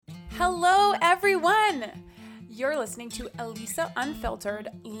Hello, everyone! You're listening to Elisa Unfiltered,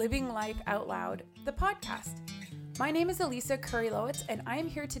 Living Life Out Loud, the podcast. My name is Elisa Curry-Lowitz, and I am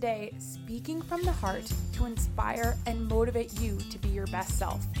here today speaking from the heart to inspire and motivate you to be your best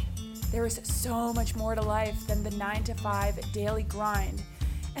self. There is so much more to life than the 9-to-5 daily grind,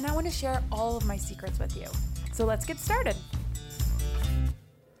 and I want to share all of my secrets with you. So let's get started.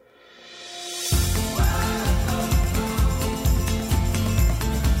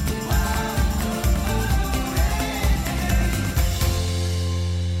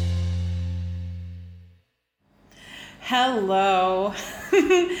 Hello.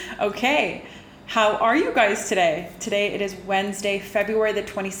 Okay, how are you guys today? Today it is Wednesday, February the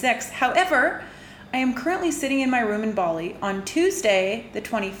 26th. However, I am currently sitting in my room in Bali on Tuesday the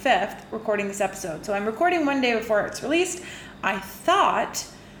 25th recording this episode. So I'm recording one day before it's released. I thought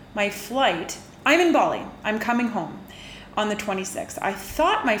my flight, I'm in Bali, I'm coming home on the 26th. I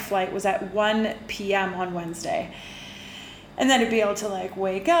thought my flight was at 1 p.m. on Wednesday. And then to be able to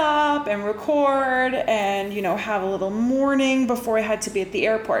wake up and record and, have a little morning before I had to be at the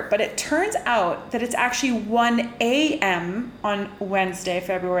airport. But it turns out that it's actually 1 a.m. on Wednesday,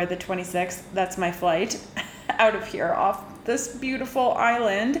 February the 26th. That's my flight out of here off this beautiful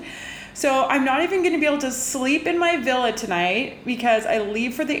island. So I'm not even going to be able to sleep in my villa tonight because I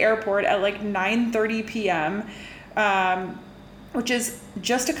leave for the airport at 9:30 p.m., which is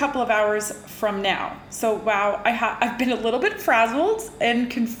just a couple of hours from now. So wow, I've been a little bit frazzled and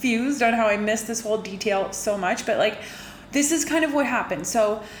confused on how I missed this whole detail so much, but this is kind of what happened.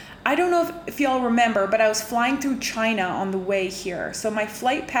 So I don't know if y'all remember, but I was flying through China on the way here. So my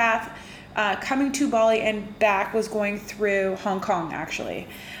flight path coming to Bali and back was going through Hong Kong actually.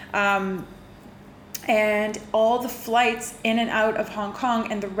 And all the flights in and out of Hong Kong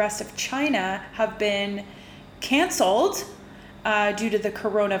and the rest of China have been canceled due to the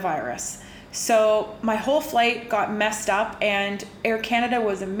coronavirus. So my whole flight got messed up, and Air Canada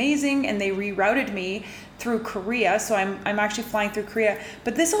was amazing, and they rerouted me through Korea. So I'm actually flying through Korea.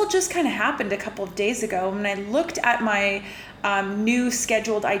 But this all just kind of happened a couple of days ago. When I looked at my new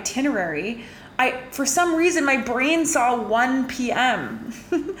scheduled itinerary, for some reason my brain saw 1 p.m.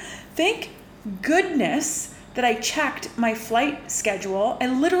 Thank goodness that I checked my flight schedule. I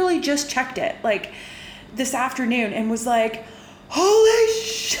literally just checked it this afternoon and was like, holy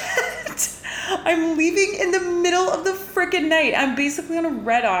shit, I'm leaving in the middle of the freaking night. I'm basically on a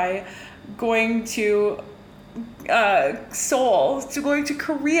red eye going to Seoul, going to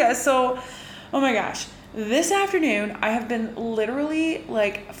Korea. So, oh my gosh, this afternoon I have been literally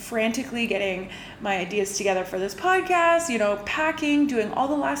frantically getting my ideas together for this podcast, packing, doing all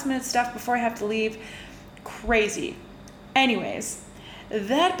the last minute stuff before I have to leave. Crazy. Anyways,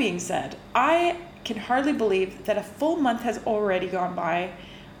 that being said, I can hardly believe that a full month has already gone by.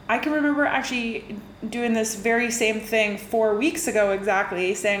 I can remember actually doing this very same thing 4 weeks ago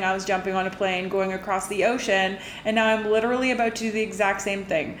exactly, saying I was jumping on a plane, going across the ocean, and now I'm literally about to do the exact same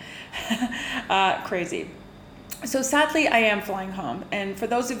thing. Crazy. So sadly, I am flying home. And for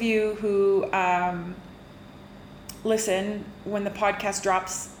those of you who listen when the podcast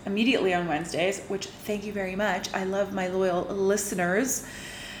drops immediately on Wednesdays, which thank you very much. I love my loyal listeners.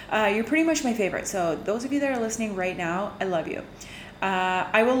 You're pretty much my favorite. So those of you that are listening right now, I love you.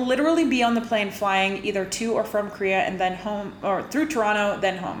 I will literally be on the plane flying either to or from Korea and then home, or through Toronto,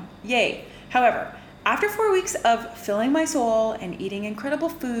 then home. Yay. However, after 4 weeks of filling my soul and eating incredible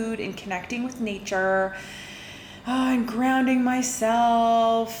food and connecting with nature, and grounding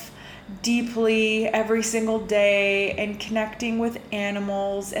myself deeply every single day and connecting with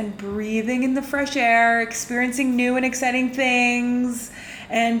animals and breathing in the fresh air, experiencing new and exciting things,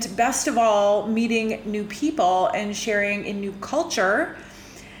 and best of all, meeting new people and sharing a new culture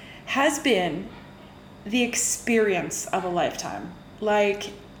has been the experience of a lifetime.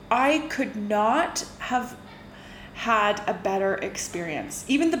 I could not have had a better experience.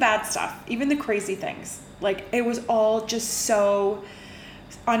 Even the bad stuff, even the crazy things. It was all just so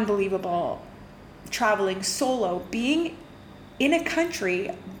unbelievable. Traveling solo, being in a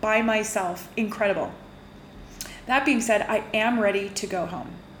country by myself, incredible. That being said, I am ready to go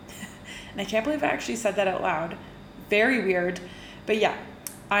home. And I can't believe I actually said that out loud. Very weird. But yeah,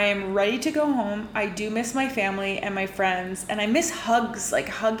 I am ready to go home. I do miss my family and my friends. And I miss hugs,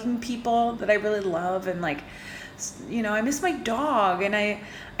 hugging people that I really love. And I miss my dog. And I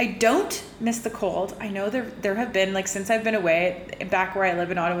don't miss the cold. I know there have been, since I've been away, back where I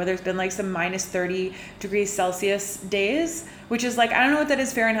live in Ottawa, there's been some minus 30 degrees Celsius days, which is I don't know what that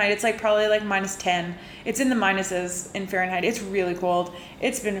is Fahrenheit. It's probably minus 10. It's in the minuses in Fahrenheit. It's really cold.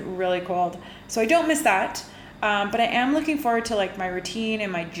 It's been really cold. So I don't miss that. But I am looking forward to like my routine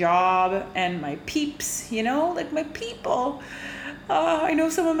and my job and my peeps, like my people. I know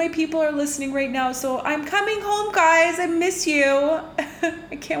some of my people are listening right now, so I'm coming home, guys. I miss you.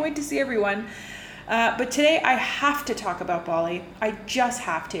 I can't wait to see everyone. But today I have to talk about Bali. I just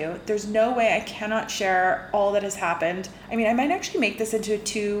have to. There's no way I cannot share all that has happened. I mean, I might actually make this into a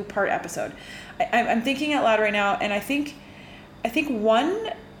 2-part episode. I'm thinking out loud right now, and I think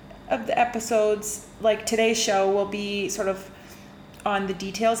one of the episodes, like today's show, will be sort of on the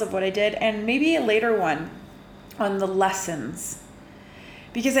details of what I did, and maybe a later one on the lessons,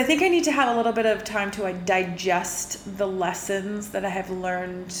 because I think I need to have a little bit of time to digest the lessons that I have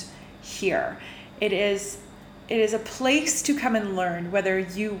learned here. It is a place to come and learn, whether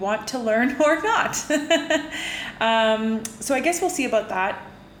you want to learn or not. So I guess we'll see about that.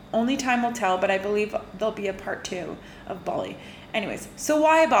 Only time will tell, but I believe there'll be a part 2 of Bali. Anyways, so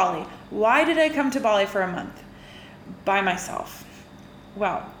why Bali? Why did I come to Bali for a month by myself?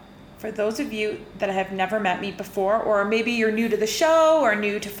 Well, for those of you that have never met me before, or maybe you're new to the show or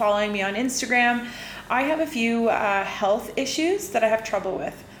new to following me on Instagram, I have a few health issues that I have trouble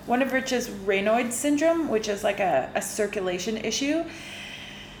with. One of which is Raynaud's syndrome, which is like a circulation issue.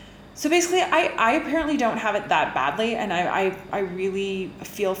 So basically, I apparently don't have it that badly, and I really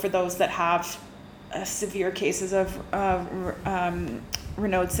feel for those that have severe cases of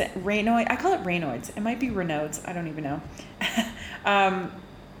Raynaud's. I call it Raynaud's. It might be Raynaud's. I don't even know.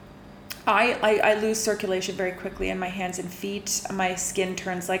 I lose circulation very quickly in my hands and feet. My skin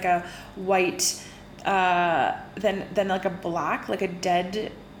turns like a white, then like a black, like a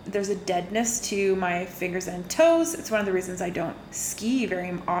dead. There's a deadness to my fingers and toes. It's one of the reasons I don't ski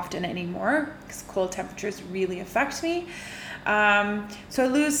very often anymore, because cold temperatures really affect me. So I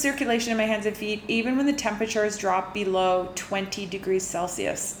lose circulation in my hands and feet even when the temperatures drop below 20 degrees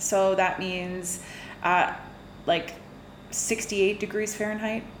Celsius. So that means like 68 degrees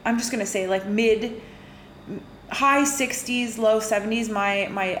Fahrenheit. I'm just going to say like high 60s, low 70s,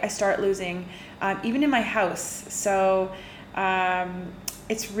 I start losing, even in my house. So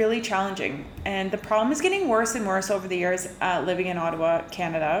it's really challenging. And the problem is getting worse and worse over the years, living in Ottawa,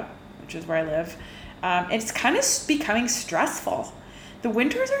 Canada, which is where I live. It's kind of becoming stressful. The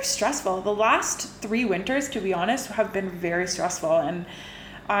winters are stressful. The last 3 winters, to be honest, have been very stressful. And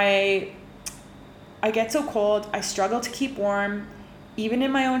I get so cold. I struggle to keep warm. Even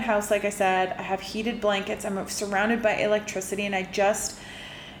in my own house, like I said, I have heated blankets. I'm surrounded by electricity. And I just,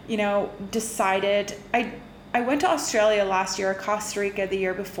 decided... I went to Australia last year, Costa Rica the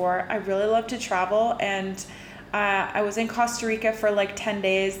year before. I really love to travel, and I was in Costa Rica for like 10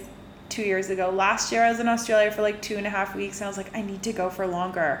 days 2 years ago. Last year I was in Australia for like 2.5 weeks, and I was like, I need to go for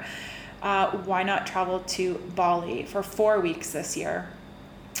longer. Why not travel to Bali for 4 weeks this year,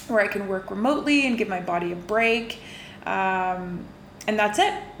 where I can work remotely and give my body a break. And that's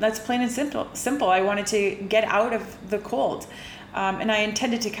it. That's plain and simple. I wanted to get out of the cold. And I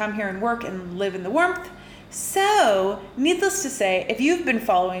intended to come here and work and live in the warmth. So, needless to say, if you've been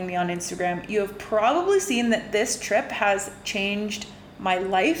following me on Instagram, you have probably seen that this trip has changed my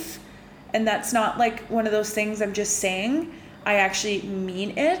life. And that's not like one of those things I'm just saying. I actually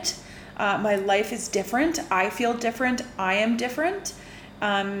mean it. My life is different. I feel different. I am different.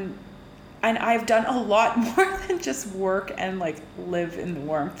 And I've done a lot more than just work and like live in the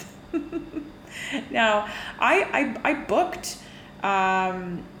warmth. Now, I booked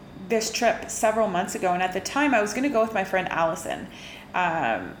this trip several months ago, and at the time I was going to go with my friend Allison.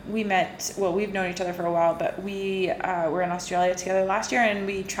 We've known each other for a while, but we were in Australia together last year, and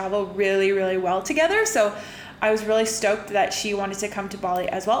we traveled really, really well together. So I was really stoked that she wanted to come to Bali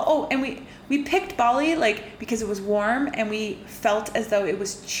as well. Oh, and we picked Bali because it was warm and we felt as though it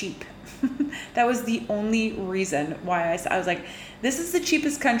was cheap. That was the only reason why I was like, this is the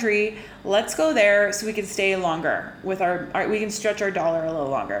cheapest country. Let's go there so we can stay longer with we can stretch our dollar a little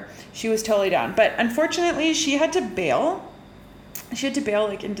longer. She was totally down. But unfortunately, she had to bail. She had to bail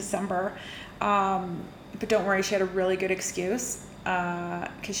in December. But don't worry, she had a really good excuse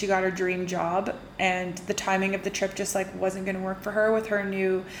because she got her dream job, and the timing of the trip just wasn't going to work for her with her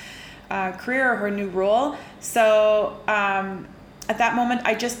new career or her new role. So at that moment,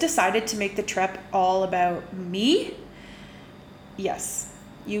 I just decided to make the trip all about me. Yes,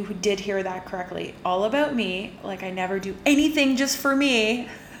 you did hear that correctly. All about me. I never do anything just for me.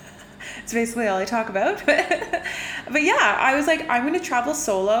 It's basically all I talk about. But yeah, I was like, I'm going to travel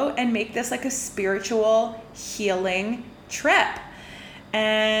solo and make this a spiritual healing trip.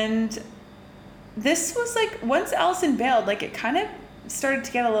 And this was once Allison bailed, it kind of started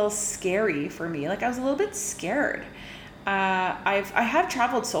to get a little scary for me. I was a little bit scared. I have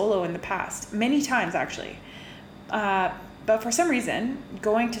traveled solo in the past, many times actually. But for some reason,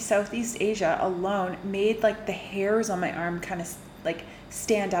 going to Southeast Asia alone made like the hairs on my arm kind of like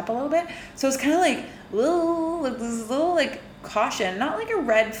stand up a little bit. So it's kind of like this little like caution, not like a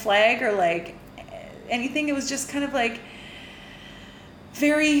red flag or like anything. It was just kind of like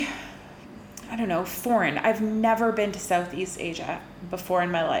very, I don't know, foreign. I've never been to Southeast Asia before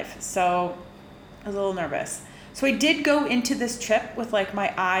in my life. So I was a little nervous. So I did go into this trip with like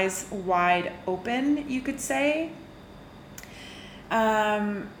my eyes wide open, you could say.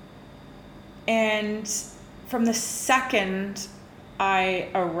 And from the second I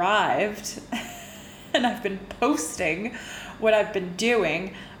arrived, and I've been posting what I've been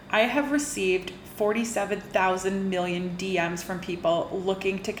doing, I have received 47,000 million DMs from people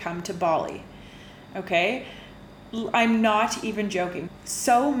looking to come to Bali. Okay? I'm not even joking.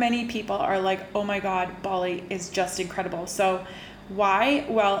 So many people are like, oh my God, Bali is just incredible. So why?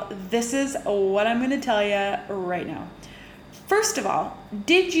 Well, this is what I'm going to tell you right now. First of all,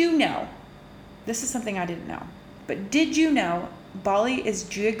 did you know, this is something I didn't know, but did you know Bali is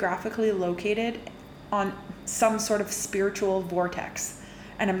geographically located on some sort of spiritual vortex?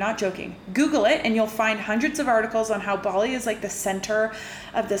 And I'm not joking. Google it and you'll find hundreds of articles on how Bali is like the center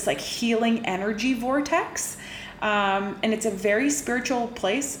of this like healing energy vortex. And it's a very spiritual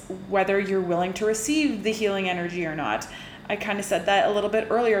place, whether you're willing to receive the healing energy or not. I kind of said that a little bit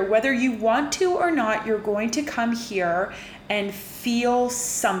earlier. Whether you want to or not, you're going to come here and feel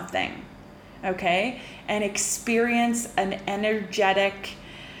something, okay? And experience an energetic,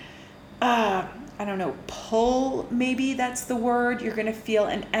 I don't know, pull, maybe that's the word. You're going to feel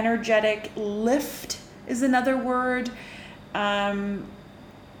an energetic lift is another word. And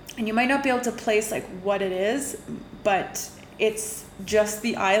you might not be able to place like what it is, but it's just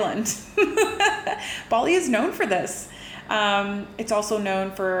the island. Bali is known for this. It's also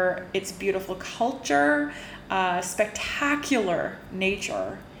known for its beautiful culture, spectacular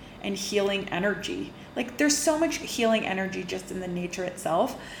nature, and healing energy. Like there's so much healing energy just in the nature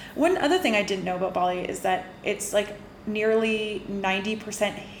itself. One other thing I didn't know about Bali is that it's like nearly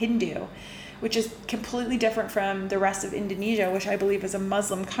 90% Hindu, which is completely different from the rest of Indonesia, which I believe is a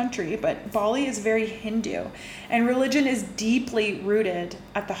Muslim country, but Bali is very Hindu. And religion is deeply rooted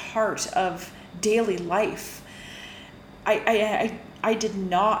at the heart of daily life. I did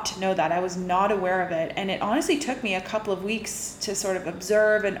not know that. I was not aware of it. And it honestly took me a couple of weeks to sort of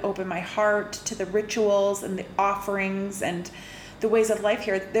observe and open my heart to the rituals and the offerings and the ways of life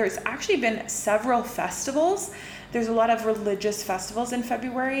here. There's actually been several festivals. There's a lot of religious festivals in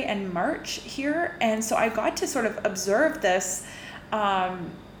February and March here. And so I got to sort of observe this,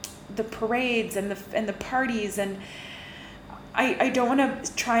 the parades and the parties. And I don't want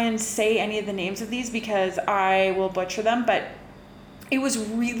to try and say any of the names of these because I will butcher them, but it was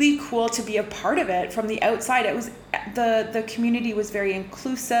really cool to be a part of it from the outside. It was the community was very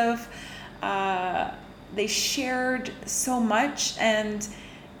inclusive. They shared so much and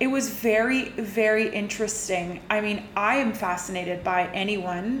it was very, very interesting. I mean, I am fascinated by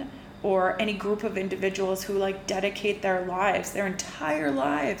anyone or any group of individuals who like dedicate their lives, their entire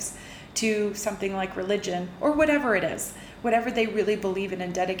lives to something like religion or whatever it is, whatever they really believe in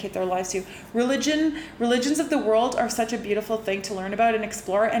and dedicate their lives to. Religions of the world are such a beautiful thing to learn about and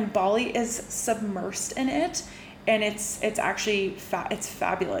explore, and Bali is submersed in it, and it's actually it's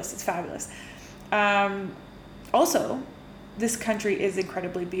fabulous. It's fabulous. Also, this country is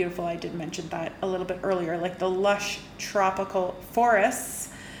incredibly beautiful. I did mention that a little bit earlier, like the lush tropical forests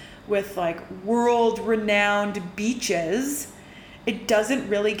with like world-renowned beaches. It doesn't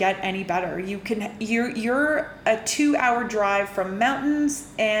really get any better. You're a 2-hour drive from mountains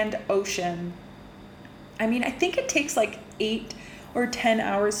and ocean. I mean, I think it takes like 8 or 10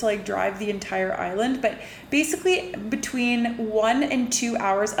 hours to like drive the entire island, but basically between 1 and 2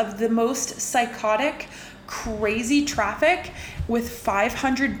 hours of the most psychotic, crazy traffic with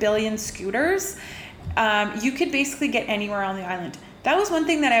 500 billion scooters, you could basically get anywhere on the island. That was one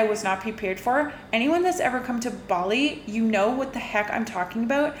thing that I was not prepared for. Anyone that's ever come to Bali, you know what the heck I'm talking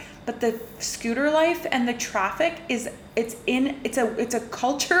about. But the scooter life and the traffic it's a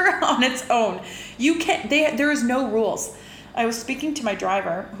culture on its own. There is no rules. I was speaking to my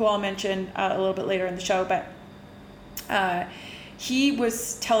driver, who I'll mention a little bit later in the show, but he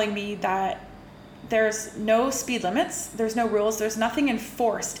was telling me that there's no speed limits, there's no rules, there's nothing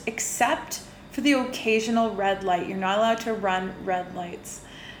enforced except for the occasional red light. You're not allowed to run red lights.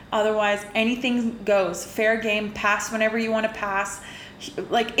 Otherwise, anything goes. Fair game, pass whenever you want to pass.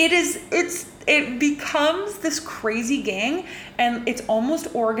 Like it becomes this crazy gang, and it's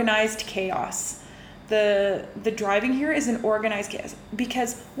almost organized chaos. the driving here is an organized chaos,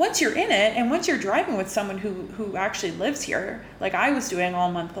 because once you're in it and once you're driving with someone who actually lives here, like I was doing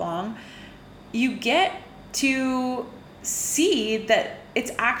all month long, you get to see that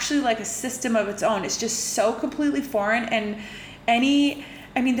it's actually like a system of its own. It's just so completely foreign. And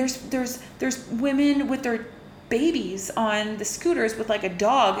there's women with their babies on the scooters with like a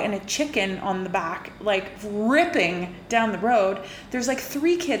dog and a chicken on the back, like ripping down the road. There's like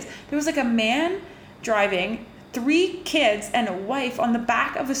 3 kids. There was like a man driving, 3 kids and a wife on the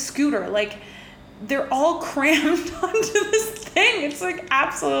back of a scooter. Like, they're all crammed onto this thing. It's like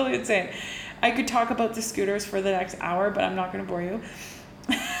absolutely insane. I could talk about the scooters for the next hour, but I'm not going to bore you.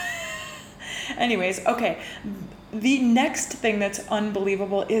 Anyways, okay. The next thing that's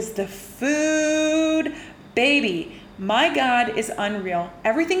unbelievable is the food. Baby, my God, is unreal.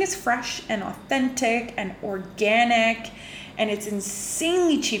 Everything is fresh and authentic and organic, and it's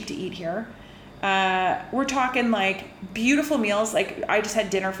insanely cheap to eat here. We're talking like beautiful meals. Like, I just had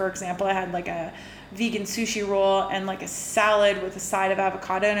dinner, for example. I had like a vegan sushi roll and like a salad with a side of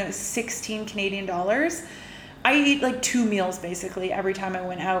avocado, and it was 16 Canadian dollars. I eat like 2 meals basically every time I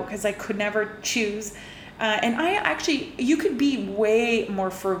went out because I could never choose. And you could be way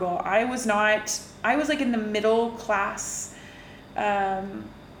more frugal. I was like in the middle class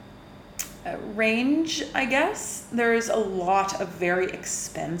range, I guess. There's a lot of very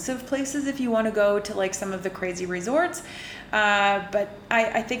expensive places if you want to go to like some of the crazy resorts. But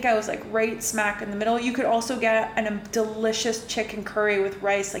I think I was like right smack in the middle. You could also get a delicious chicken curry with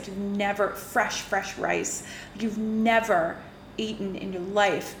rice, like fresh rice, like you've never eaten in your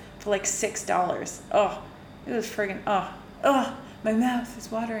life, for like $6. Oh, it was friggin', my mouth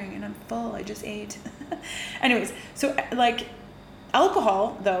is watering and I'm full. I just ate. Anyways, so like,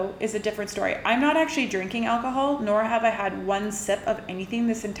 alcohol, though, is a different story. I'm not actually drinking alcohol, nor have I had one sip of anything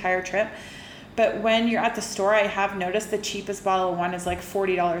this entire trip. But when you're at the store, I have noticed the cheapest bottle of wine is like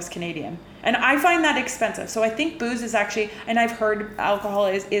 $40 Canadian. And I find that expensive. So I think booze is actually, and I've heard alcohol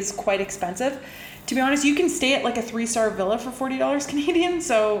is quite expensive. To be honest, you can stay at like a 3-star villa for $40 Canadian.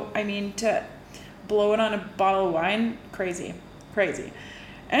 So, I mean, to blow it on a bottle of wine, crazy.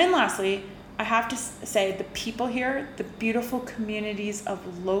 And lastly, I have to say, the people here, the beautiful communities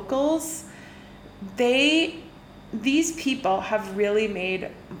of locals, these people have really made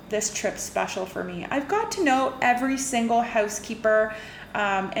this trip special for me. I've got to know every single housekeeper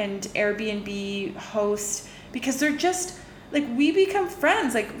and Airbnb host, because they're just, like, we become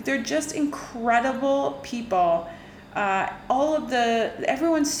friends. Like, they're just incredible people.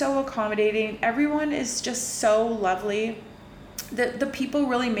 Everyone's so accommodating. Everyone is just so lovely. The people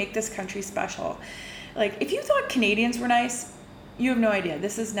really make this country special. Like, if you thought Canadians were nice, you have no idea.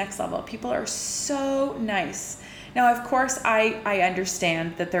 This is next level. People are so nice. Now, of course, I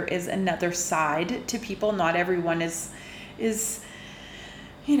understand that there is another side to people. Not everyone is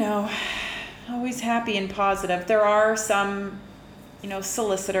always happy and positive. There are some,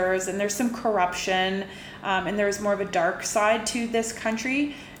 solicitors, and there's some corruption, and there's more of a dark side to this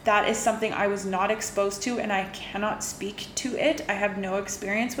country. That is something I was not exposed to, and I cannot speak to it. I have no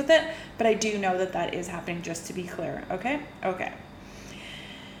experience with it, but I do know that is happening, just to be clear. Okay.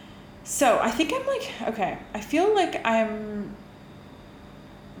 So I think I feel like I'm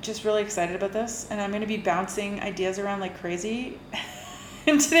just really excited about this, and I'm going to be bouncing ideas around like crazy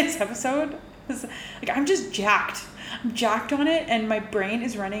in today's episode. Like, I'm just jacked. I'm jacked on it, and my brain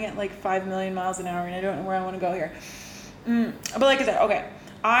is running at like 5 million miles an hour, and I don't know where I want to go here. But like I said, okay.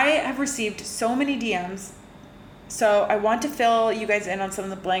 I have received so many DMs, so I want to fill you guys in on some of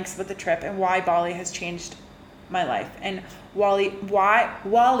the blanks about the trip and why Bali has changed my life, and why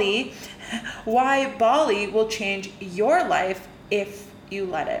Bali will change your life if you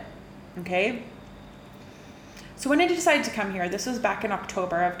let it. Okay? So when I decided to come here, this was back in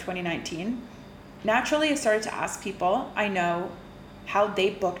October of 2019. Naturally, I started to ask people I know how they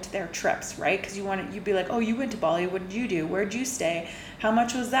booked their trips, right? Because you'd be like, oh, you went to Bali. What did you do? Where'd you stay? How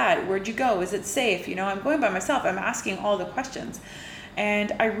much was that? Where'd you go? Is it safe? I'm going by myself. I'm asking all the questions.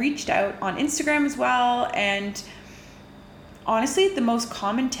 And I reached out on Instagram as well. And honestly, the most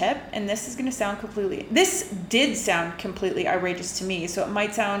common tip, and this did sound completely outrageous to me, so it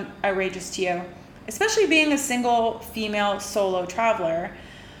might sound outrageous to you, especially being a single female solo traveler,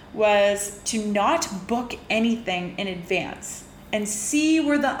 was to not book anything in advance and see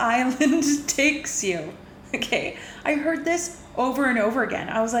where the island takes you. Okay, I heard this over and over again.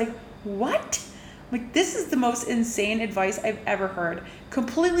 I was like, what? Like, this is the most insane advice I've ever heard.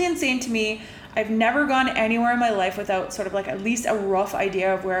 Completely insane to me. I've never gone anywhere in my life without sort of like at least a rough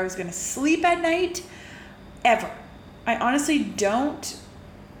idea of where I was going to sleep at night, ever. I honestly don't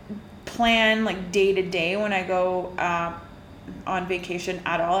plan like day to day when I go on vacation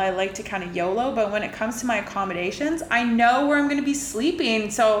at all. I like to kind of YOLO, but when it comes to my accommodations, I know where I'm going to be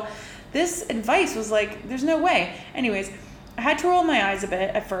sleeping. So this advice was like, there's no way. Anyways, I had to roll my eyes a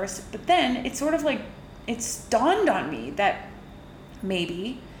bit at first, but then it's sort of like, it's dawned on me that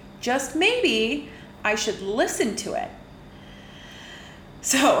maybe, just maybe, I should listen to it.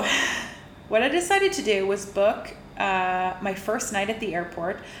 So what I decided to do was book my first night at the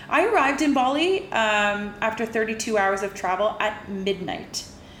airport. I arrived in Bali after 32 hours of travel at midnight.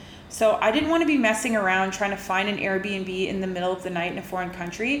 So I didn't want to be messing around trying to find an Airbnb in the middle of the night in a foreign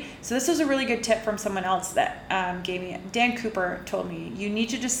country. So this was a really good tip from someone else that gave me. Dan Cooper told me, you need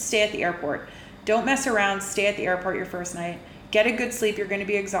to just stay at the airport. Don't mess around. Stay at the airport your first night. Get a good sleep. You're going to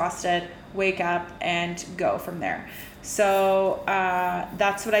be exhausted. Wake up and go from there. So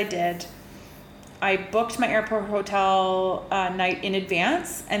that's what I did. I booked my airport hotel night in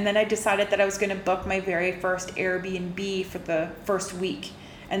advance, and then I decided that I was going to book my very first Airbnb for the first week,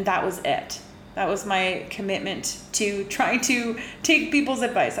 and that was it. That was my commitment to trying to take people's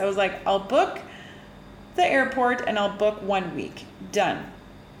advice. I was like, I'll book the airport and I'll book 1 week. Done.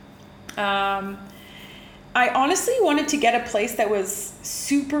 I honestly wanted to get a place that was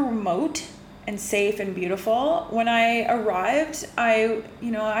super remote and safe and beautiful. When I arrived, I've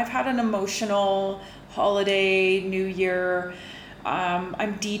had an emotional holiday, New Year.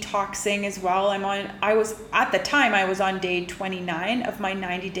 I'm detoxing as well. I was on day 29 of my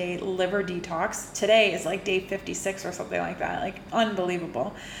 90-day liver detox. Today is like day 56 or something like that, like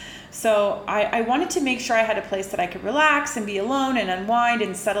unbelievable. So I wanted to make sure I had a place that I could relax and be alone and unwind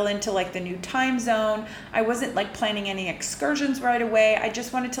and settle into like the new time zone. I wasn't like planning any excursions right away. I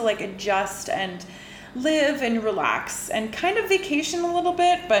just wanted to like adjust and live and relax and kind of vacation a little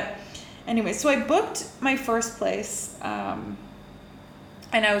bit. But anyway, so I booked my first place and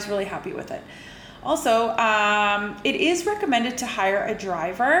I was really happy with it. Also, it is recommended to hire a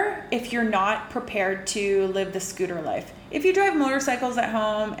driver if you're not prepared to live the scooter life. If you drive motorcycles at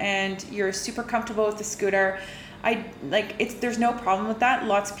home and you're super comfortable with the scooter, there's no problem with that.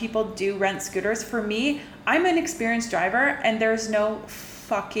 Lots of people do rent scooters. For me, I'm an experienced driver and there's no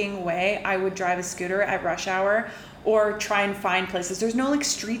fucking way I would drive a scooter at rush hour or try and find places. There's no like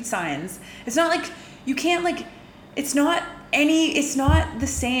street signs. It's not like you can't like, it's not the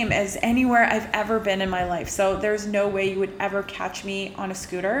same as anywhere I've ever been in my life. So there's no way you would ever catch me on a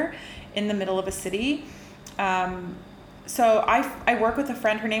scooter in the middle of a city. So I work with a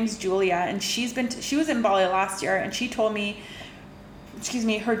friend, her name's Julia, and she was in Bali last year, and she told me,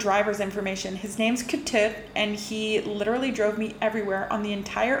 her driver's information. His name's Ketut, and he literally drove me everywhere on the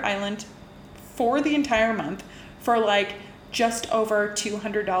entire island for the entire month for like just over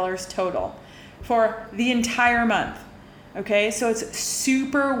 $200 total for the entire month. Okay, so it's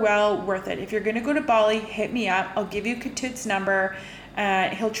super well worth it. If you're going to go to Bali, hit me up. I'll give you Ketut's number.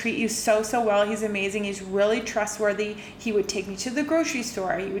 He'll treat you so well. He's amazing. He's really trustworthy. He would take me to the grocery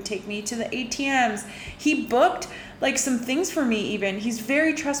store. He would take me to the ATMs. He booked like some things for me even. He's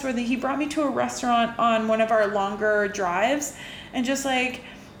very trustworthy. He brought me to a restaurant on one of our longer drives, and just like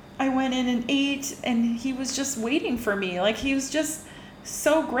I went in and ate, and he was just waiting for me. Like he was just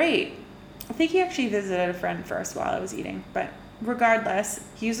so great. I think he actually visited a friend first while I was eating, but regardless,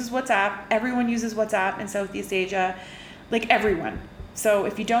 he uses WhatsApp. Everyone uses WhatsApp in Southeast Asia, like everyone. So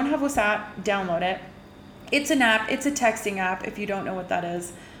if you don't have WhatsApp, download it. It's an app. It's a texting app. If you don't know what that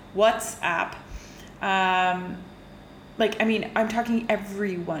is, WhatsApp. I'm talking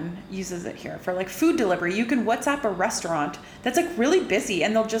everyone uses it here for like food delivery. You can WhatsApp a restaurant that's like really busy,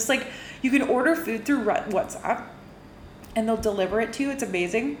 and they'll just like, you can order food through WhatsApp and they'll deliver it to you. It's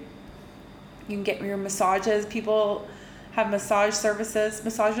amazing. You can get your massages. People have massage services.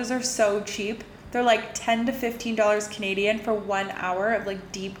 Massages are so cheap. They're like $10 to $15 Canadian for 1 hour of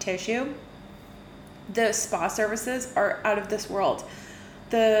like deep tissue. The spa services are out of this world.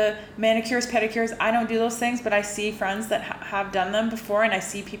 The manicures, pedicures, I don't do those things, but I see friends that have done them before, and I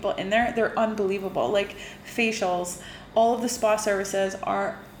see people in there. They're unbelievable. Like facials, all of the spa services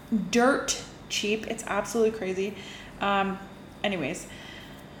are dirt cheap. It's absolutely crazy. Anyways,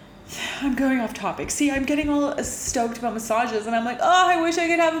 I'm going off topic. See, I'm getting all stoked about massages, and I'm like, oh, I wish I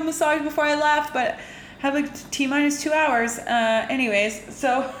could have a massage before I left, but have like T-minus 2 hours. Anyways,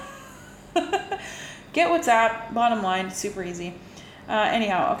 so get WhatsApp, bottom line, super easy.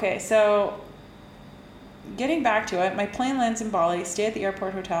 Anyhow, okay, so getting back to it, my plane lands in Bali, stay at the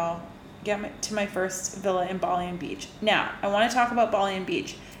airport hotel, get to my first villa in Balian Beach. Now, I want to talk about Balian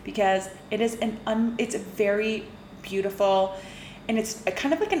Beach because it is it's very beautiful, and it's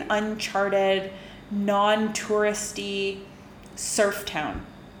kind of like an uncharted, non-touristy surf town.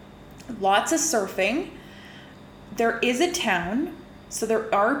 lots of surfing. There is a town, so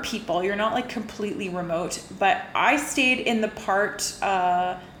there are people. You're not like completely remote, but I stayed in the part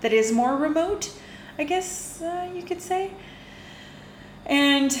that is more remote, I guess you could say.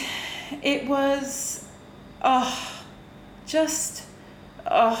 And it was just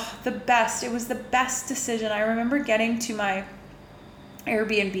the best. It was the best decision. I remember getting to my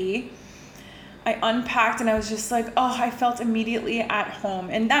Airbnb. I unpacked and I was just like, I felt immediately at home.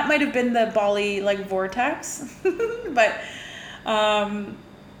 And that might have been the Bali like vortex, but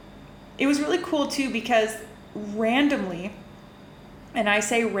it was really cool too, because randomly, and I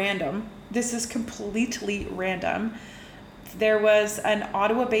say random, this is completely random, there was an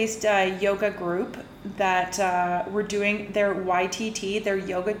Ottawa-based yoga group that were doing their YTT, their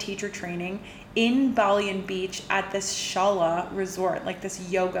yoga teacher training, in Balian Beach at this Shala resort, like this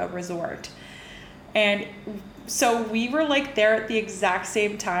yoga resort. And so we were like there at the exact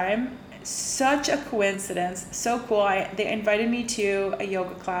same time. Such a coincidence. So cool. They invited me to a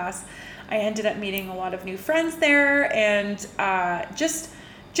yoga class. I ended up meeting a lot of new friends there, and just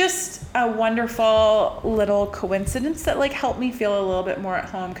a wonderful little coincidence that like helped me feel a little bit more at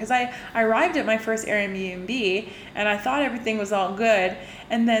home, because I arrived at my first Airbnb and I thought everything was all good,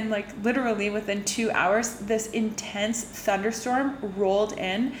 and then like literally within 2 hours this intense thunderstorm rolled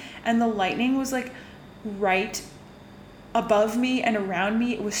in, and the lightning was like right above me and around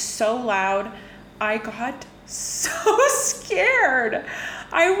me. It was so loud. I got so scared.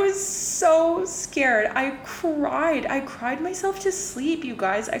 I was so scared. I cried myself to sleep, you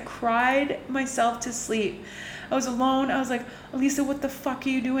guys. I cried myself to sleep. I was alone. I was like, Elisa, what the fuck are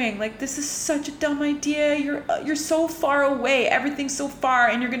you doing? Like, this is such a dumb idea. You're so far away. Everything's so far,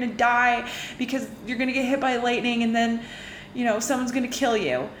 and you're gonna die because you're gonna get hit by lightning, and then, someone's gonna kill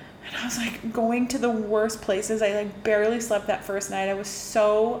you. And I was like going to the worst places. I like barely slept that first night. I was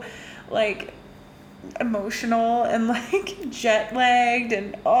so like emotional and like jet lagged,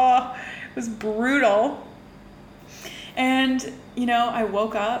 and it was brutal. And I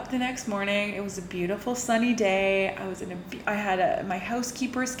woke up the next morning. It was a beautiful sunny day. My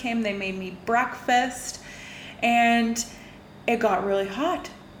housekeepers came. They made me breakfast, and it got really hot,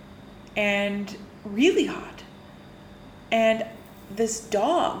 and really hot. And this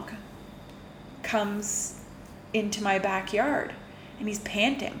dog comes into my backyard, and he's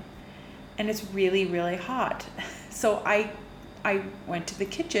panting, and it's really, really hot. So I went to the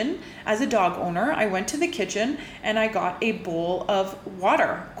kitchen. As a dog owner, I went to the kitchen and I got a bowl of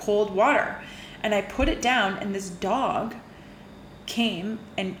water, cold water, and I put it down, and this dog came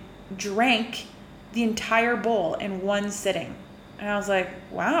and drank the entire bowl in one sitting. And I was like,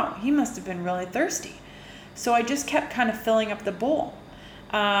 wow, he must have been really thirsty. So I just kept kind of filling up the bowl.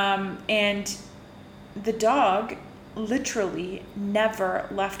 And the dog literally never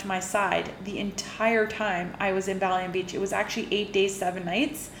left my side the entire time I was in Balian Beach. It was actually 8 days, 7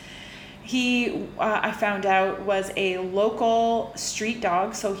 nights. He, I found out, was a local street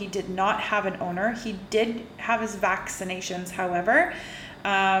dog, so he did not have an owner. He did have his vaccinations, however,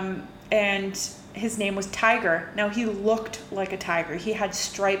 and his name was Tiger. Now, he looked like a tiger. He had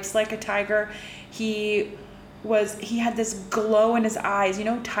stripes like a tiger. He had this glow in his eyes.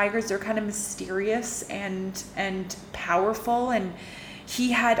 Tigers, they're kind of mysterious and powerful, and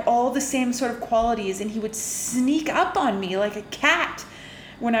he had all the same sort of qualities, and he would sneak up on me like a cat.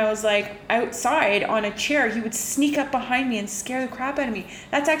 When I was like outside on a chair, he would sneak up behind me and scare the crap out of me.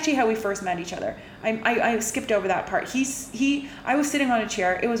 That's actually how we first met each other. I skipped over that part. I was sitting on a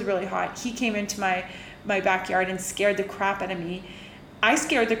chair. It was really hot. He came into my backyard and scared the crap out of me. I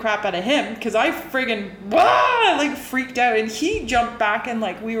scared the crap out of him because I friggin' freaked out, and he jumped back, and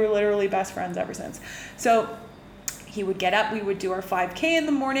like we were literally best friends ever since. So he would get up, we would do our 5K in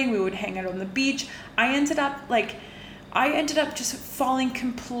the morning, we would hang out on the beach. I ended up just falling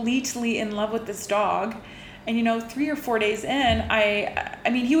completely in love with this dog. And 3 or 4 days in, I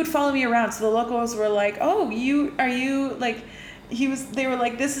mean he would follow me around. So the locals were like, they were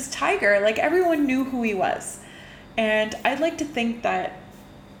like, this is Tiger. Like, everyone knew who he was. And I'd like to think that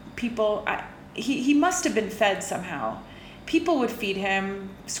people, he must have been fed somehow. People would feed him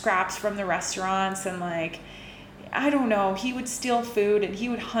scraps from the restaurants, and like, I don't know, he would steal food, and he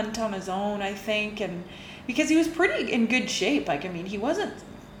would hunt on his own, I think. And because he was pretty in good shape. Like, I mean, he wasn't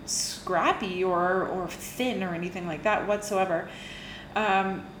scrappy or thin or anything like that whatsoever.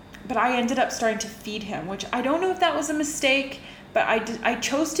 But I ended up starting to feed him, which I don't know if that was a mistake. But I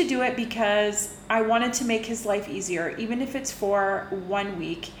chose to do it because I wanted to make his life easier, even if it's for 1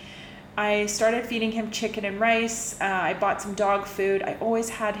 week. I started feeding him chicken and rice. I bought some dog food. I always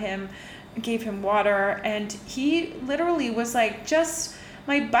had him, gave him water. And he literally was like just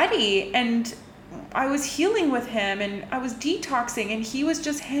my buddy, and I was healing with him, and I was detoxing, and he was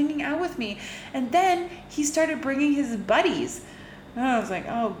just hanging out with me. And then he started bringing his buddies. And I was like,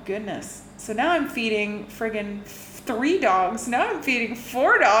 oh goodness. So now I'm feeding friggin' 3 dogs. Now I'm feeding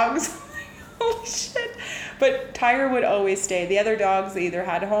 4 dogs. Holy shit. But Tiger would always stay. The other dogs, they either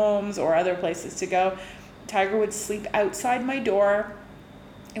had homes or other places to go. Tiger would sleep outside my door.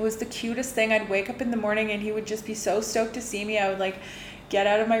 It was the cutest thing. I'd wake up in the morning and he would just be so stoked to see me. I would like get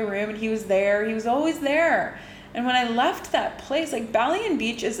out of my room and he was there. He was always there. And when I left that place, like Balian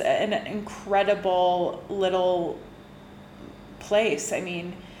Beach is an incredible little place. I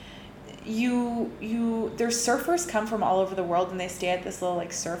mean, there's surfers come from all over the world and they stay at this little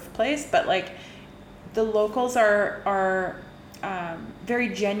like surf place, but like the locals are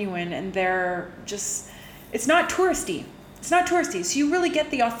very genuine, and they're just, it's not touristy. So you really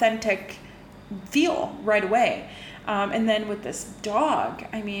get the authentic feel right away. And then with this dog,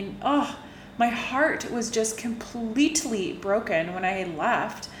 I mean, my heart was just completely broken when I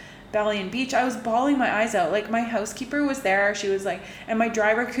left Balian Beach. I was bawling my eyes out. Like, my housekeeper was there. She was like, and my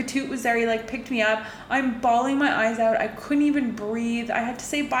driver Katut was there. He like picked me up. I'm bawling my eyes out. I couldn't even breathe. I had to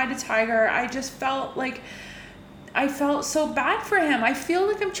say bye to Tiger. I just felt like, I felt so bad for him. I feel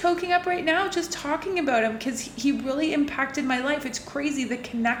like I'm choking up right now just talking about him, because he really impacted my life. It's crazy the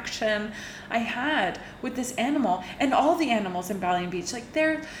connection I had with this animal, and all the animals in Balian Beach. Like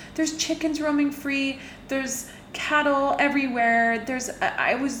there's chickens roaming free. There's cattle everywhere.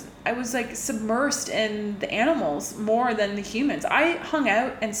 I was like submersed in the animals more than the humans. I hung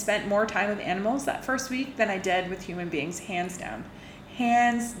out and spent more time with animals that first week than I did with human beings, hands down.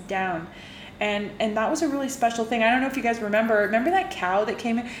 And that was a really special thing. I don't know if you guys remember that cow that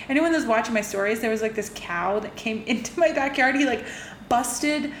came in? Anyone that's watching my stories, there was like this cow that came into my backyard. He like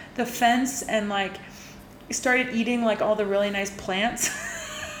busted the fence and like started eating like all the really nice plants.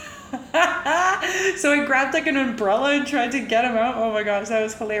 So I grabbed like an umbrella and tried to get him out. Oh my gosh, that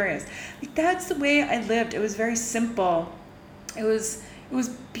was hilarious. Like, that's the way I lived. It was very simple. It was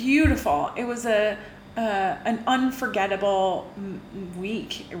beautiful. It was an unforgettable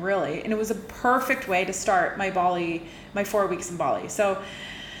week, really, and it was a perfect way to start my 4 weeks in Bali. So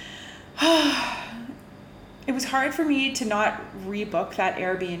it was hard for me to not rebook that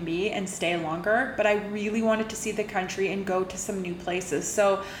Airbnb and stay longer, but I really wanted to see the country and go to some new places.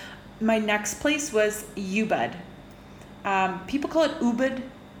 So my next place was Ubud. People call it Ubud.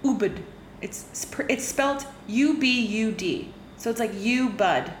 It's spelled Ubud. So it's like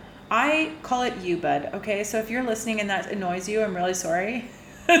Ubud. I call it Ubud, okay? So if you're listening and that annoys you, I'm really sorry.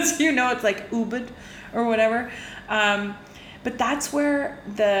 So you know it's like Ubud or whatever. But that's where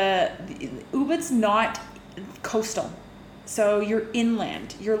the Ubud's not coastal. So you're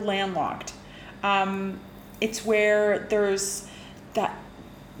inland, you're landlocked. It's where there's that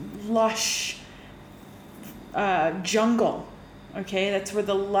lush jungle, okay? That's where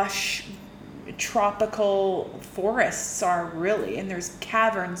the lush tropical forests are, really, and there's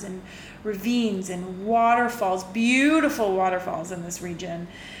caverns and ravines and waterfalls, beautiful waterfalls in this region,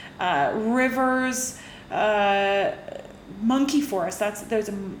 rivers, monkey forest. There's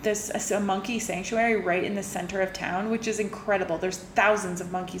a monkey sanctuary right in the center of town, which is incredible. There's thousands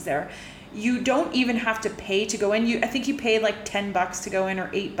of monkeys there. You don't even have to pay to go in. I think you pay like $10 to go in, or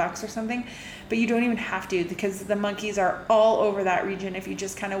 $8 or something, but you don't even have to, because the monkeys are all over that region. If you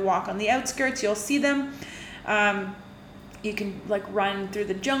just kind of walk on the outskirts, you'll see them. You can like run through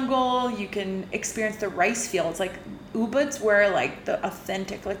the jungle. You can experience the rice fields. Like Ubud's where like the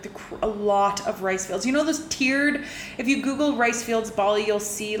authentic, like a lot of rice fields. You know those tiered, if you Google rice fields Bali, you'll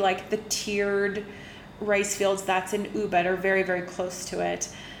see like the tiered rice fields that's in Ubud, or very, very close to it.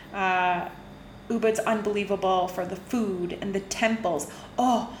 Ubud's unbelievable for the food and the temples.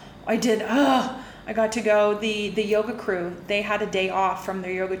 I got to go, the yoga crew, they had a day off from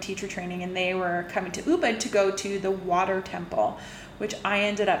their yoga teacher training, and they were coming to Ubud to go to the water temple, which I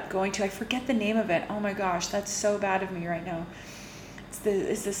ended up going to. I forget the name of it. Oh my gosh, that's so bad of me right now. It's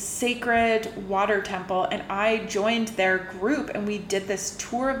the sacred water temple, and I joined their group, and we did this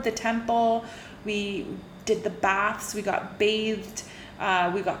tour of the temple. We did the baths, we got bathed,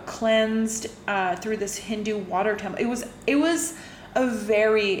 we got cleansed through this Hindu water temple. It was a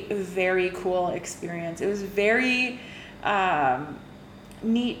very, very cool experience. It was very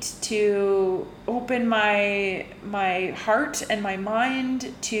neat to open my heart and my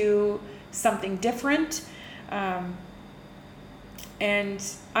mind to something different. And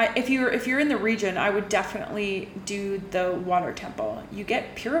if you're in the region, I would definitely do the water temple. You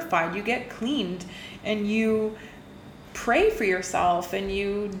get purified, you get cleaned, and you pray for yourself, and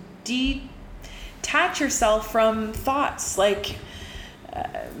you detach yourself from thoughts like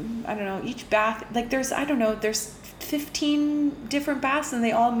I don't know, each bath, like there's 15 different baths and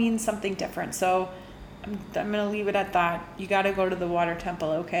they all mean something different. So I'm going to leave it at that. You got to go to the water temple,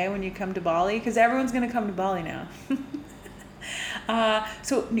 okay, when you come to Bali, because everyone's going to come to Bali now.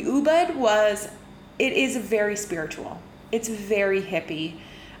 So Ubud it is very spiritual. It's very hippie.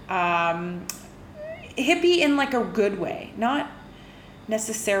 Hippie in like a good way, not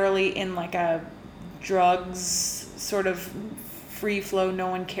necessarily in like a drugs sort of free flow, no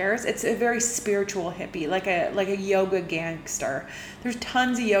one cares. It's a very spiritual hippie, like a yoga gangster. There's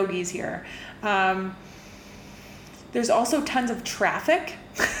tons of yogis here. There's also tons of traffic.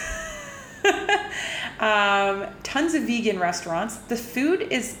 Tons of vegan restaurants. The food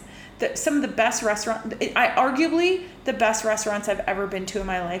is some of the best restaurants. Arguably the best restaurants I've ever been to in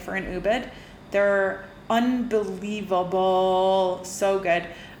my life are in Ubud. They're unbelievable, so good.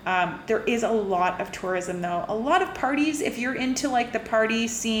 There is a lot of tourism though. A lot of parties. If you're into like the party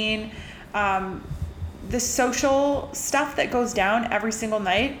scene, the social stuff that goes down every single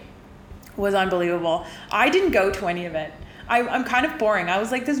night was unbelievable. I didn't go to any of it. I'm kind of boring. I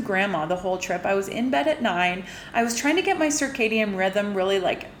was like this grandma the whole trip. I was in bed at 9. I was trying to get my circadian rhythm really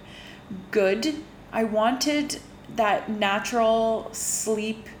like good. I wanted that natural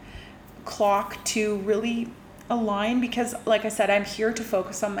sleep clock to really align because, like I said, I'm here to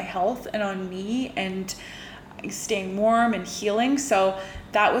focus on my health and on me and staying warm and healing. So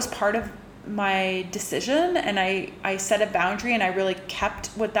that was part of my decision, and I set a boundary and I really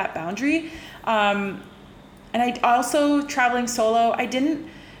kept with that boundary. And I also, traveling solo, I didn't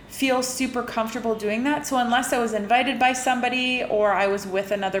feel super comfortable doing that. So unless I was invited by somebody or I was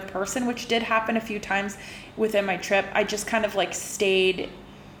with another person, which did happen a few times within my trip, I just kind of like stayed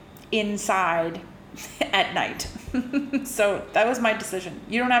inside at night. So that was my decision.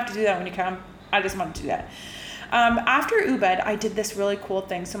 You don't have to do that when you come. I just wanted to do that. After Ubud, I did this really cool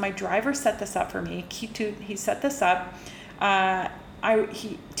thing. So my driver set this up for me. He set this up. To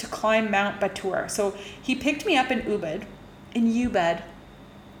climb Mount Batur. So he picked me up in Ubud,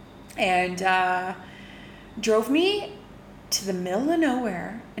 and drove me to the middle of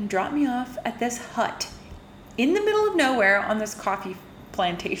nowhere and dropped me off at this hut in the middle of nowhere on this coffee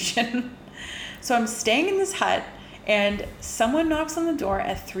plantation. So I'm staying in this hut and someone knocks on the door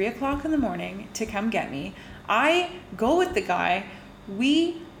at 3:00 in the morning to come get me. I go with the guy.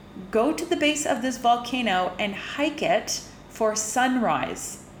 We go to the base of this volcano and hike it for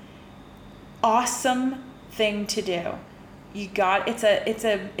sunrise. Awesome thing to do.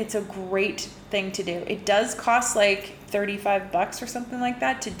 It's a great thing to do. It does cost like $35 or something like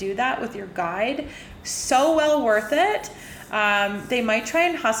that to do that with your guide. So well worth it. They might try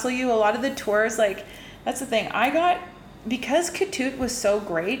and hustle you. A lot of the tours, like, that's the thing. Because Ketut was so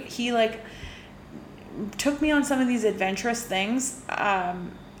great, he like took me on some of these adventurous things.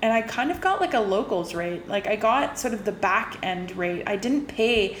 And I kind of got like a locals rate. Like I got sort of the back end rate. I didn't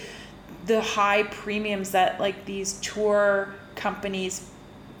pay the high premiums that like these tour companies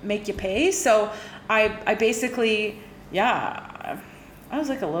make you pay. So I basically, I was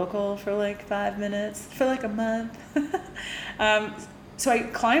like a local for like 5 minutes for like a month. So I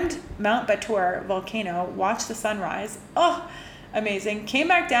climbed Mount Batur volcano, watched the sunrise. Oh, amazing. Came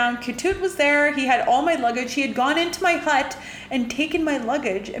back down. Ketut was there. He had all my luggage. He had gone into my hut and taken my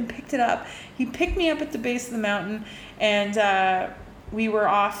luggage and picked it up. He picked me up at the base of the mountain, and we were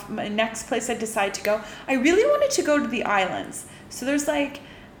off. My next place I decided to go, I really wanted to go to the islands. So there's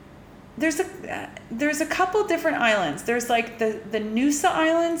a couple different islands. There's like the Nusa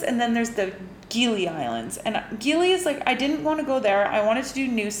Islands, and then there's the Gili Islands. And Gili is like, I didn't want to go there. I wanted to do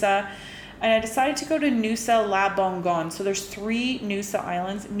Nusa. And I decided to go to Nusa Lembongan. So there's 3 Nusa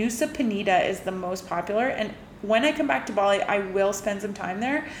Islands. Nusa Penida is the most popular. And when I come back to Bali, I will spend some time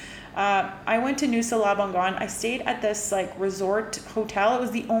there. I went to Nusa Lembongan. I stayed at this like resort hotel. It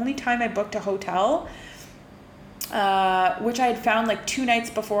was the only time I booked a hotel, which I had found like 2 nights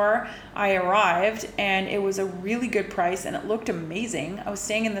before I arrived. And it was a really good price and it looked amazing. I was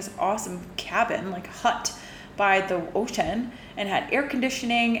staying in this awesome cabin, like hut by the ocean, and had air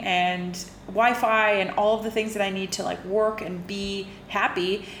conditioning and Wi-Fi and all of the things that I need to like work and be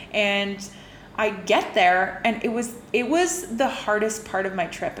happy. And I get there and it was the hardest part of my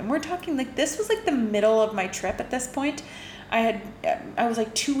trip. And we're talking like, this was like the middle of my trip at this point. I was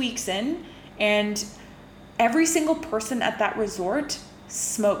like 2 weeks in, and every single person at that resort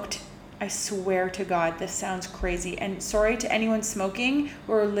smoked. I swear to God, this sounds crazy. And sorry to anyone smoking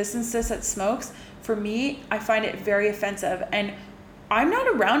or listens to this that smokes. For me, I find it very offensive. And I'm not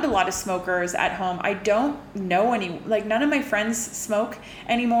around a lot of smokers at home. I don't know any, like none of my friends smoke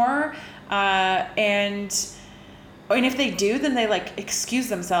anymore. And And if they do, then they like excuse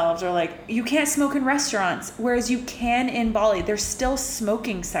themselves, or like, you can't smoke in restaurants, whereas you can in Bali. There's still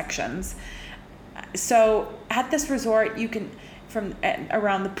smoking sections. So at this resort, you can,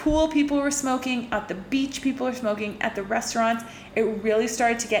 around the pool, people were smoking, at the beach, people are smoking, at the restaurants. It really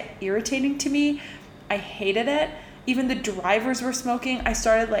started to get irritating to me. I hated it. Even the drivers were smoking. I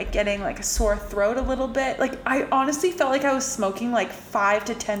started like getting like a sore throat a little bit. Like, I honestly felt like I was smoking like 5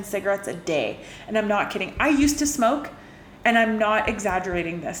 to 10 cigarettes a day. And I'm not kidding. I used to smoke, and I'm not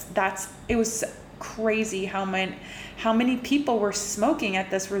exaggerating this. It was crazy how many people were smoking at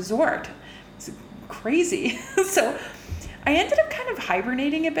this resort. It's crazy. So I ended up kind of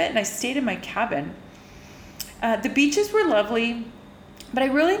hibernating a bit, and I stayed in my cabin. The beaches were lovely,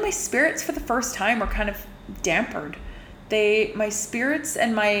 but my spirits for the first time were kind of dampered. My spirits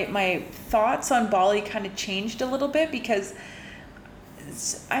and my thoughts on Bali kind of changed a little bit, because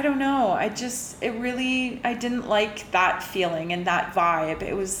I don't know. I didn't like that feeling and that vibe.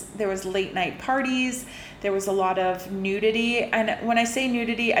 There was late night parties. There was a lot of nudity. And when I say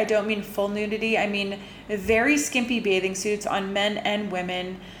nudity, I don't mean full nudity. I mean very skimpy bathing suits on men and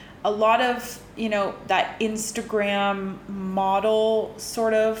women. A lot of, that Instagram model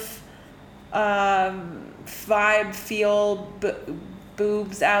sort of vibe, feel,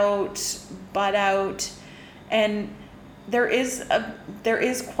 boobs out, butt out. And there is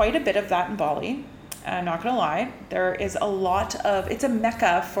quite a bit of that in Bali. I'm not gonna lie. There is it's a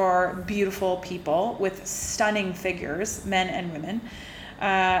mecca for beautiful people with stunning figures, men and women.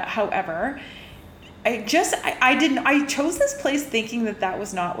 However, I chose this place thinking that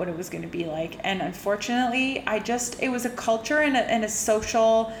was not what it was going to be like. And unfortunately, it was a culture and a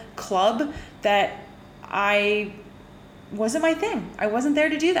social club that wasn't my thing. I wasn't there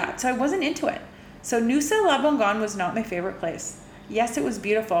to do that. So I wasn't into it. So Nusa Lembongan was not my favorite place. Yes, it was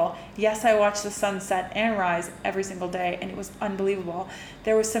beautiful. Yes, I watched the sunset and rise every single day, and it was unbelievable.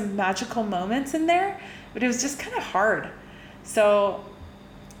 There were some magical moments in there, but it was just kind of hard. So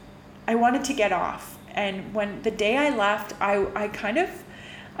I wanted to get off. And when the day I left, I kind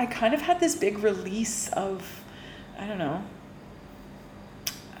of had this big release of, I don't know,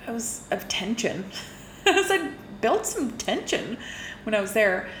 of tension. I built some tension when I was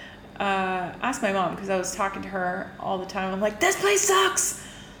there. Asked my mom, because I was talking to her all the time. I'm like, this place sucks.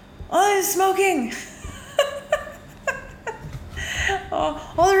 Oh, I'm smoking.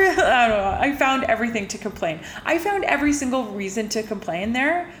 I don't know. I found everything to complain. I found every single reason to complain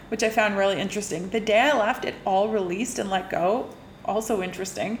there, which I found really interesting. The day I left, it all released and let go. Also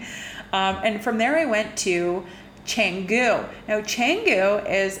interesting. And from there, I went to Canggu. Now, Canggu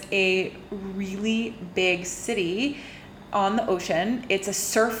is a really big city on the ocean. It's a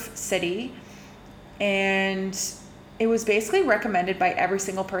surf city, and it was basically recommended by every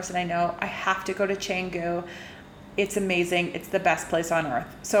single person I know. I have to go to Canggu. It's amazing. It's the best place on earth.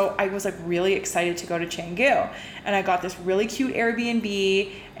 So I was like really excited to go to Canggu, and I got this really cute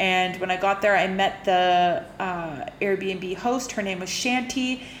Airbnb. And when I got there, I met the Airbnb host. Her name was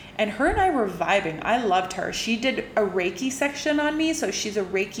Shanti, and her and I were vibing. I loved her. She did a Reiki section on me. So she's a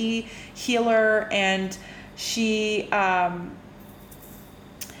Reiki healer, and she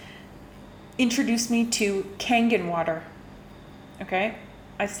introduced me to Kangen water. Okay?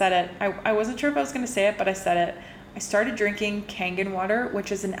 I said it. I wasn't sure if I was going to say it, but I said it. I started drinking Kangen water,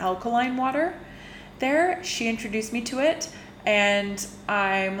 which is an alkaline water there. She introduced me to it, and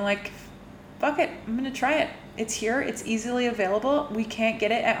I'm like, fuck it. I'm going to try it. It's here. It's easily available. We can't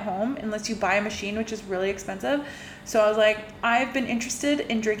get it at home unless you buy a machine, which is really expensive. So I was like, I've been interested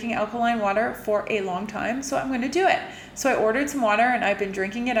in drinking alkaline water for a long time, so I'm going to do it. So I ordered some water, and I've been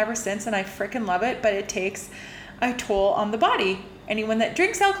drinking it ever since, and I freaking love it, but it takes a toll on the body. Anyone that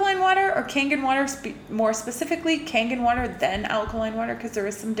drinks alkaline water or Kangen water, more specifically Kangen water than alkaline water, because there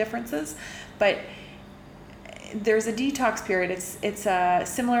is some differences, but there's a detox period. It's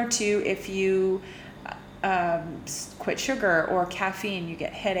similar to if you quit sugar or caffeine, you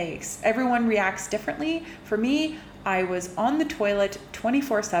get headaches. Everyone reacts differently. For me, I was on the toilet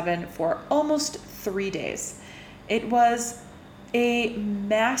 24/7 for almost 3 days. It was a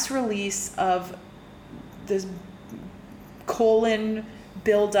mass release of this colon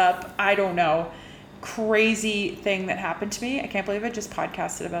buildup, I don't know, crazy thing that happened to me. I can't believe I just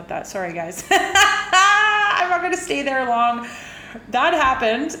podcasted about that. Sorry, guys. I'm not going to stay there long. That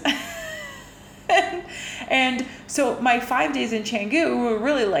happened. And so my 5 days in Canggu were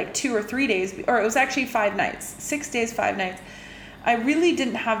really like 2 or 3 days, or it was actually 5 nights, 6 days, 5 nights. I really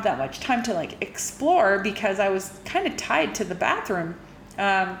didn't have that much time to like explore because I was kind of tied to the bathroom.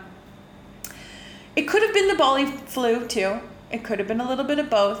 It could have been the Bali flu too. It could have been a little bit of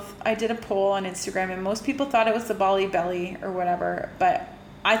both. I did a poll on Instagram and most people thought it was the Bali belly or whatever, but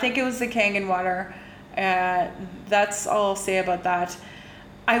I think it was the Kangen water. That's all I'll say about that.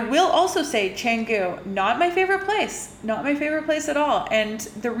 I will also say Canggu, not my favorite place. Not my favorite place at all. And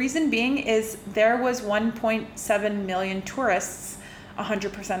the reason being is there was 1.7 million tourists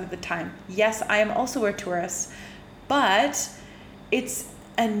 100% of the time. Yes, I am also a tourist, but it's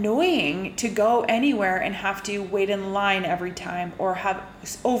annoying to go anywhere and have to wait in line every time or have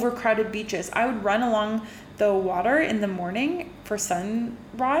overcrowded beaches. I would run along the water in the morning for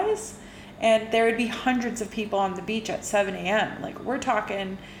sunrise, and there would be hundreds of people on the beach at 7 a.m. Like, we're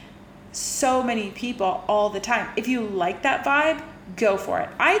talking so many people all the time. If you like that vibe, go for it.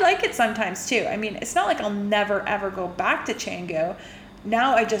 I like it sometimes too. I mean, it's not like I'll never ever go back to Canggu.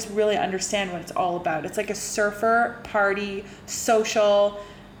 Now I just really understand what it's all about. It's like a surfer party, social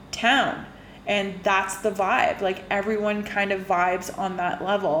town. And that's the vibe. Like, everyone kind of vibes on that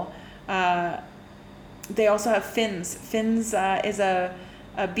level. They also have Fins. Fins is a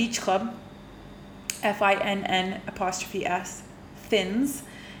beach club. FINN''S. Fins.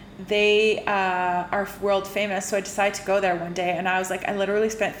 They are world famous. So I decided to go there one day, and I was like, I literally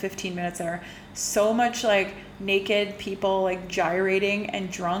spent 15 minutes there. So much like naked people like gyrating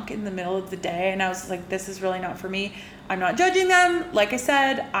and drunk in the middle of the day. And I was like, this is really not for me. I'm not judging them. Like I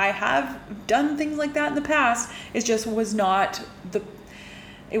said, I have done things like that in the past. It just was not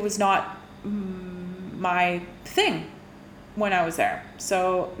my thing when I was there.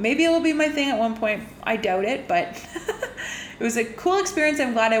 So maybe it will be my thing at one point. I doubt it, but it was a cool experience.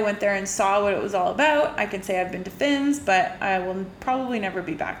 I'm glad I went there and saw what it was all about. I can say I've been to Fins, but I will probably never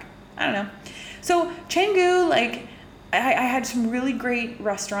be back. I don't know. So Canggu, like, I had some really great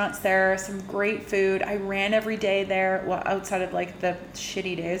restaurants there, some great food. I ran every day there, well, outside of like the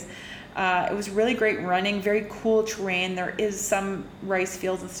shitty days. It was really great running, very cool terrain. There is some rice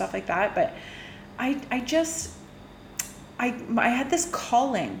fields and stuff like that, but I had this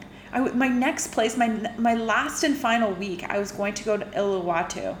calling. My next place, my last and final week, I was going to go to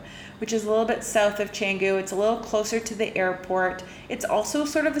Uluwatu, which is a little bit south of Canggu. It's a little closer to the airport. It's also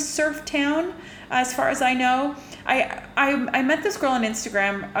sort of a surf town, as far as I know. I met this girl on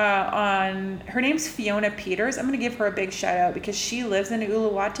Instagram. Her name's Fiona Peters. I'm going to give her a big shout out because she lives in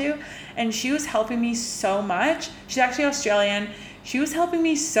Uluwatu, and she was helping me so much. She's actually Australian. She was helping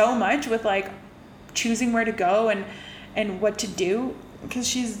me so much with like choosing where to go and what to do, because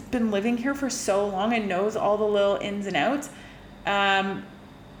she's been living here for so long and knows all the little ins and outs.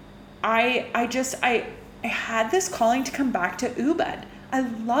 I had this calling to come back to Ubud. I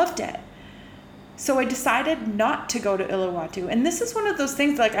loved it. So I decided not to go to Uluwatu. And this is one of those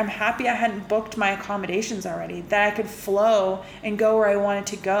things, like, I'm happy I hadn't booked my accommodations already, that I could flow and go where I wanted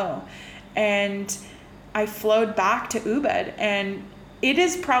to go. And I flowed back to Ubud, and it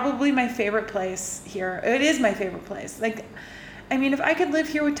is probably my favorite place here. It is my favorite place. Like, I mean, if I could live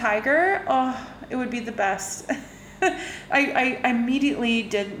here with Tiger, it would be the best. I immediately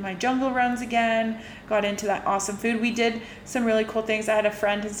did my jungle runs again, got into that awesome food. We did some really cool things. I had a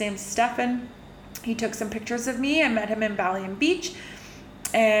friend, his name's Stefan. He took some pictures of me. I met him in Ballium Beach,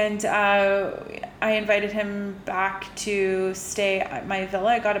 and I invited him back to stay at my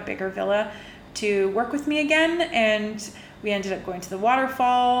villa. I got a bigger villa to work with me again, and we ended up going to the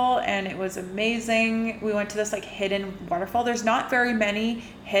waterfall, and it was amazing. We went to this like hidden waterfall. There's not very many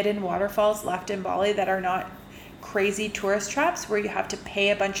hidden waterfalls left in Bali that are not crazy tourist traps where you have to pay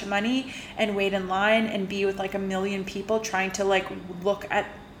a bunch of money and wait in line and be with like a million people trying to like look at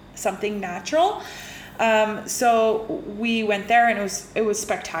something natural. So we went there, and it was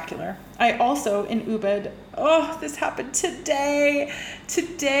spectacular. I also, in Ubud, this happened today.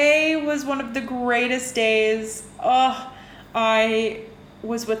 Today was one of the greatest days. I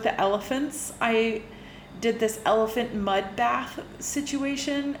was with the elephants. I did this elephant mud bath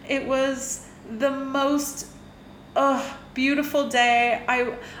situation. It was the most beautiful day.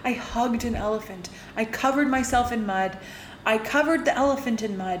 I hugged an elephant. I covered myself in mud. I covered the elephant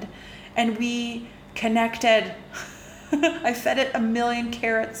in mud, and we connected. I fed it 1,000,000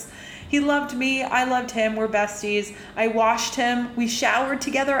 carrots. He loved me. I loved him. We're besties. I washed him. We showered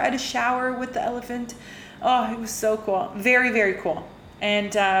together. I had a shower with the elephant. It was so cool. Very, very cool.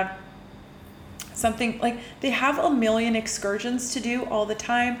 And something like, they have 1,000,000 excursions to do all the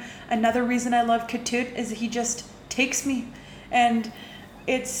time. Another reason I love Ketut is he just takes me, and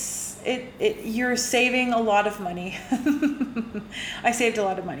you're saving a lot of money. I saved a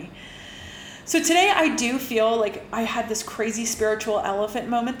lot of money. So today I do feel like I had this crazy spiritual elephant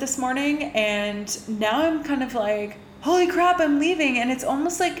moment this morning, and now I'm kind of like, holy crap, I'm leaving. And it's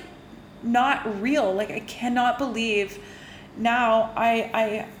almost like not real. Like, I cannot believe now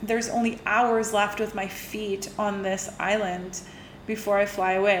there's only hours left with my feet on this island before I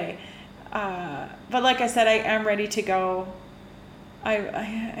fly away. But like I said, I am ready to go.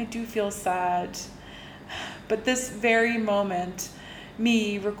 I do feel sad. But this very moment,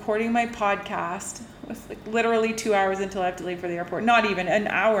 me recording my podcast with like literally 2 hours until I have to leave for the airport, not even an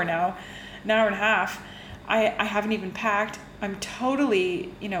hour now, an hour and a half, I haven't even packed. I'm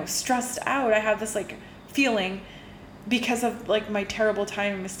totally, stressed out. I have this like feeling because of like my terrible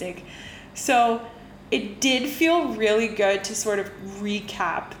timing mistake. So it did feel really good to sort of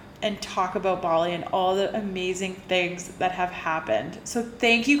recap and talk about Bali and all the amazing things that have happened. So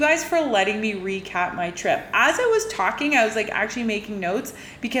thank you guys for letting me recap my trip. As I was talking, I was like actually making notes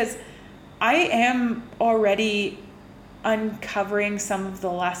because I am already uncovering some of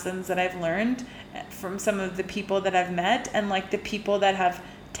the lessons that I've learned from some of the people that I've met and like the people that have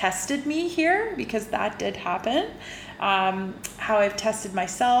tested me here, because that did happen. How I've tested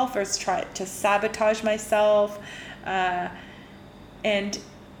myself or tried to sabotage myself. And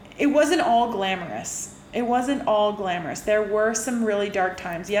it wasn't all glamorous. It wasn't all glamorous. There were some really dark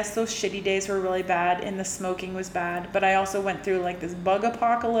times. Yes, those shitty days were really bad and the smoking was bad, but I also went through like this bug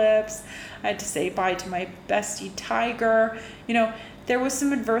apocalypse. I had to say bye to my bestie Tiger. There was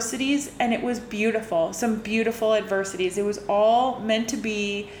some adversities and it was beautiful. Some beautiful adversities. It was all meant to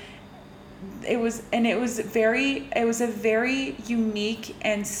be. It was a very unique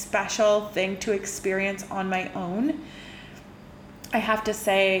and special thing to experience on my own. I have to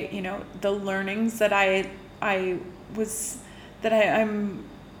say, the learnings that I'm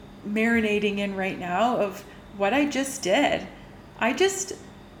marinating in right now of what I just did. I just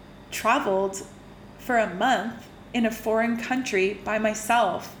traveled for a month in a foreign country by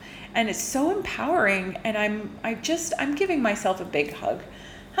myself, and it's so empowering, and I'm giving myself a big hug.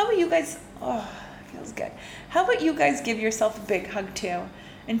 How about you guys? Oh, it feels good. How about you guys give yourself a big hug too,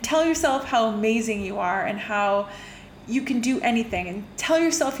 and tell yourself how amazing you are and how you can do anything, and tell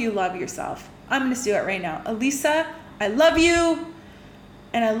yourself you love yourself. I'm going to do it right now. Elisa, I love you.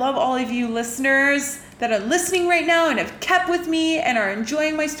 And I love all of you listeners that are listening right now and have kept with me and are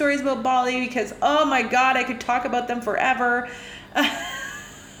enjoying my stories about Bali, because, oh my God, I could talk about them forever.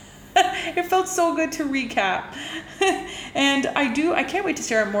 It felt so good to recap. And I can't wait to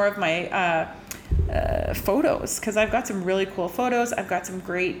share more of my photos, because I've got some really cool photos. I've got some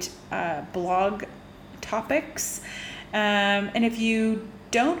great blog topics. And if you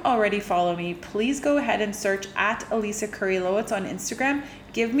don't already follow me, please go ahead and search at Elisa Curry-Lowitz on Instagram.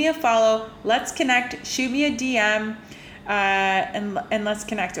 Give me a follow. Let's connect. Shoot me a DM, and let's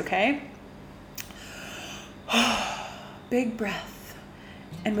connect, okay? Big breath.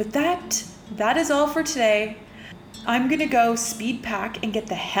 And with that is all for today. I'm going to go speed pack and get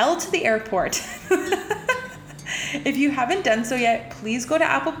the hell to the airport. If you haven't done so yet, please go to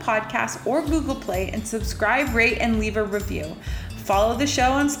Apple Podcasts or Google Play and subscribe, rate, and leave a review. Follow the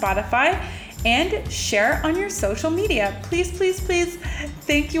show on Spotify and share on your social media. Please, please, please.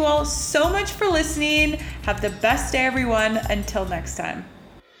 Thank you all so much for listening. Have the best day, everyone. Until next time.